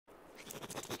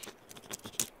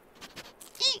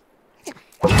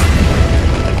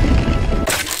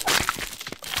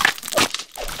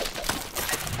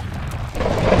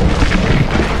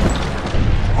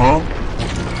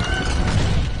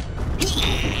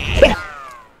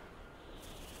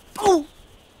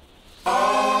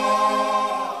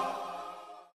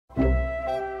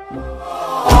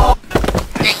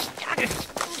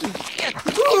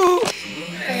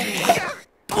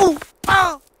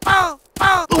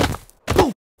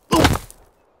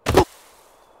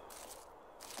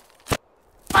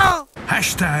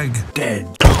Hashtag dead.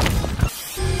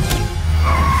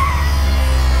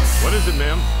 What is it,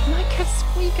 ma'am? My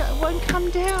Casquiga won't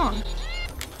come down.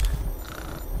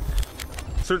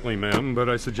 Certainly, ma'am, but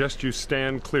I suggest you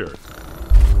stand clear.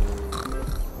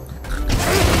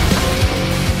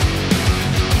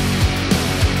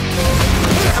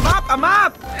 I'm up! I'm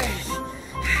up!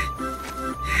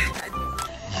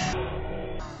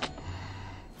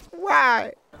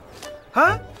 Why?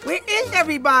 Huh? Where is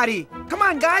everybody? Come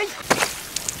on, guys!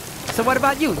 So what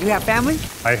about you? You have family?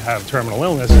 I have terminal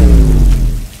illness.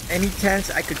 Any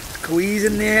chance I could squeeze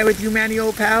in there with you, Manny,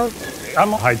 old pal?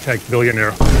 I'm a high-tech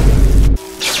billionaire.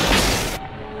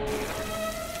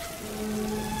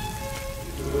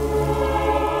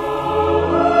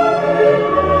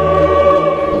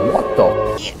 What the?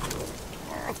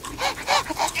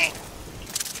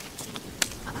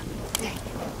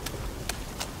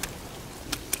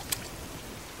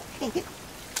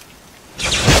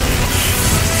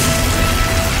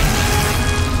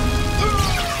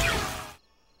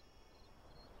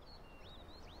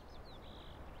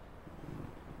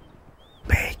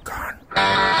 Bacon.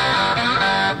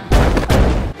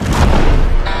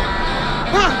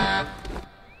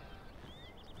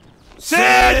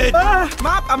 Sid! I'm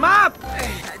up! I'm up!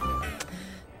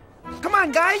 Come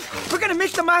on, guys! We're gonna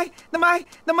miss the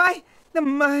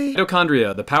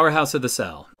Mitochondria, the powerhouse of the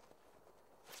cell.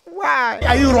 Why?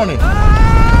 Are you running?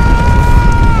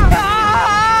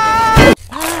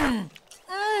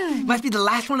 Must be the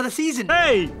last one of the season.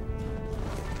 Hey!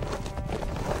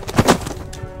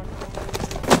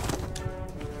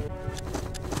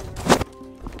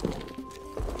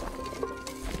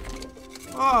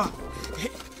 Oh.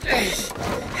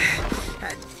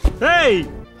 Hey!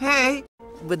 Hey,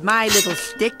 with my little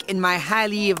stick in my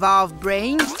highly evolved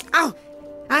brain,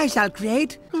 I shall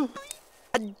create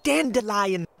a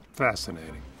dandelion.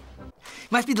 Fascinating.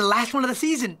 Must be the last one of the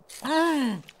season.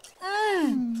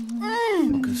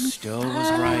 Cousteau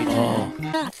was right.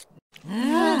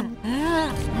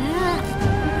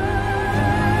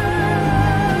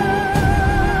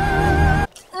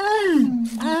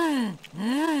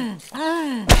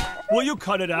 Will you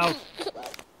cut it out?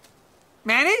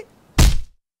 Manny?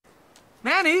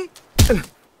 Manny?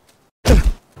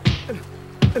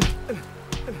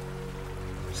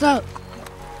 So,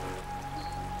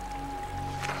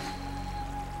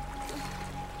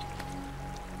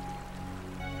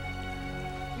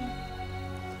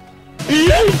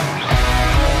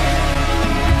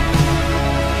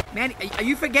 Manny, are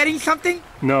you forgetting something?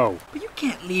 No. But you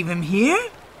can't leave him here.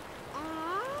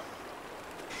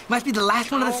 Must be the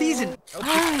last one of the season.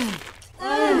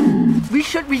 We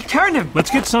should return him. Let's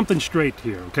get something straight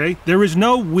here, okay? There is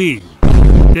no we.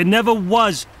 There never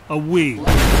was a we.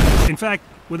 In fact,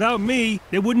 without me,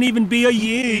 there wouldn't even be a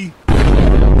ye.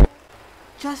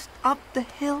 Just up the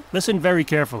hill. Listen very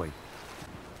carefully.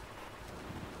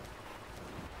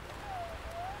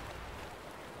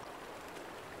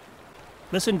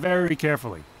 Listen very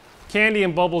carefully. Candy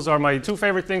and bubbles are my two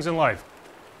favorite things in life.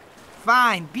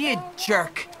 Fine, be a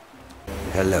jerk.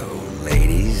 Hello,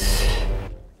 ladies.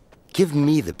 Give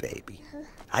me the baby.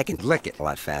 I can lick it a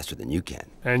lot faster than you can.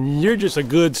 And you're just a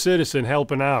good citizen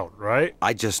helping out, right?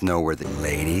 I just know where the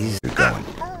ladies are going.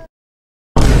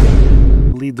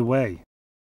 Lead the way.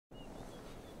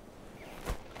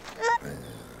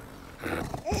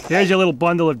 Here's your little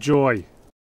bundle of joy.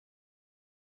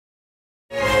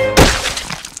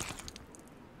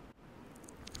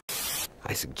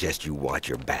 I suggest you watch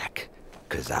your back,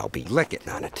 'cause I'll be licking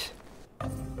on it.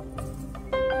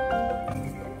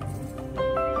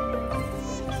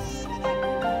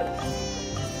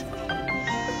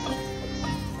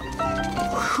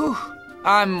 Whew,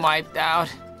 I'm wiped out.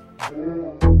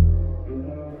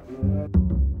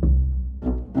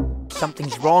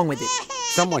 Something's wrong with it.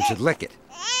 Someone should lick it,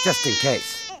 just in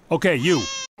case. Okay, you.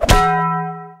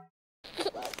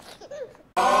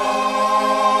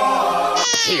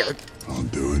 Here. I'll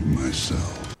do it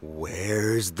myself.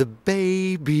 Where's the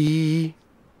baby?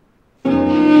 There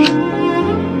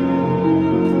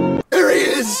he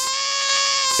is!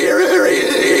 Here he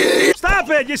is! Stop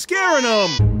it! You're scaring them!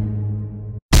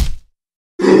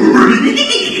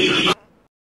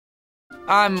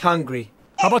 I'm hungry.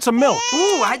 How about some milk?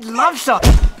 Ooh, I'd love some.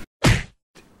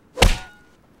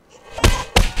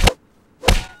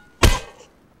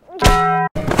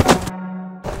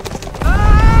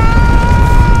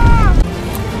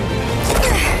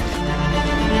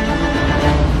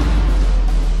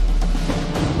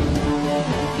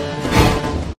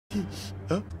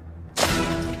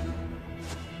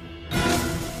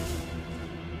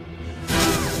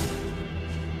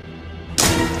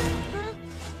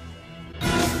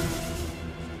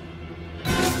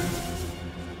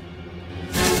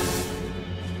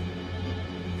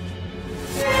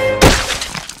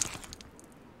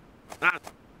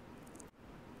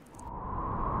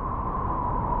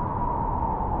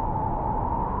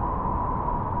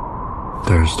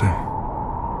 Thursday,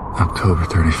 October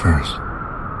 31st.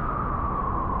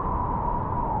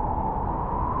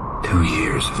 2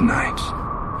 years of nights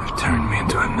have turned me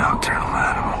into a nocturnal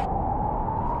animal.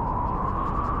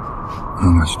 I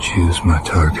must choose my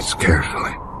targets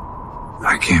carefully.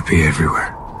 I can't be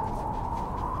everywhere.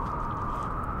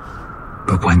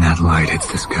 But when that light hits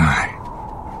the sky,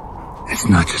 it's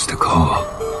not just a call.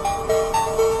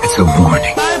 It's a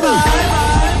warning.